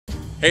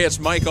Hey, it's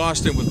Mike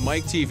Austin with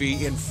Mike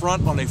TV in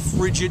front on a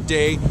frigid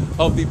day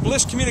of the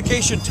Bliss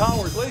Communication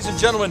Towers. Ladies and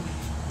gentlemen,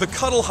 the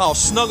Cuddle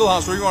House, Snuggle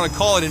House, whatever you want to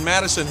call it, in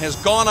Madison has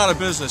gone out of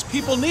business.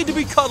 People need to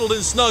be cuddled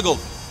and snuggled.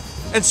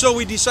 And so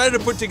we decided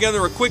to put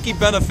together a quickie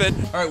benefit.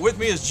 All right, with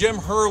me is Jim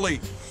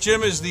Hurley.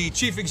 Jim is the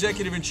chief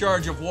executive in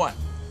charge of what?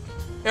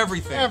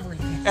 Everything.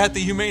 Everything. At the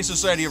Humane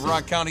Society of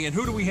Rock County. And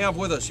who do we have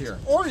with us here?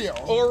 Oreo.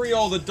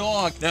 Oreo the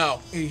dog. Now,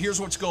 here's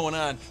what's going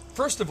on.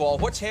 First of all,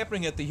 what's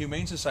happening at the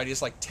Humane Society?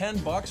 It's like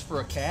 $10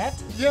 for a cat?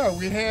 Yeah,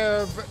 we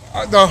have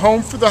the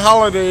Home for the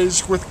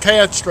Holidays with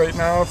cats right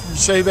now. If you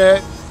say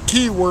that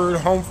keyword,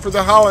 Home for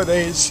the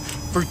Holidays,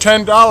 for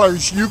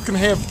 $10, you can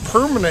have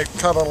permanent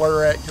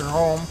cuddler at your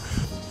home.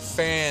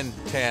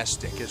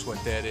 Fantastic is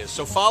what that is.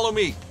 So follow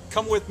me.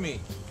 Come with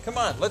me. Come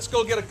on, let's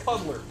go get a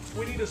cuddler.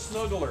 We need a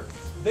snuggler.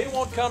 They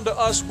won't come to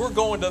us, we're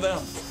going to them.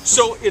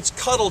 So it's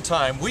cuddle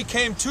time. We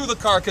came to the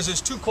car because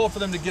it's too cold for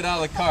them to get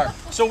out of the car.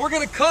 So we're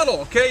gonna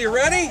cuddle, okay, you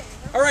ready?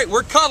 All right,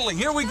 we're cuddling,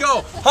 here we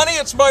go. Honey,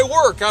 it's my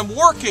work, I'm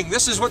working.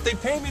 This is what they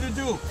pay me to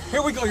do.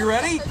 Here we go, you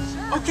ready?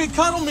 Okay,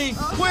 cuddle me,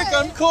 quick,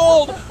 I'm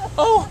cold.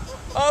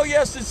 Oh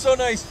yes, it's so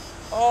nice.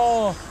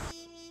 Oh,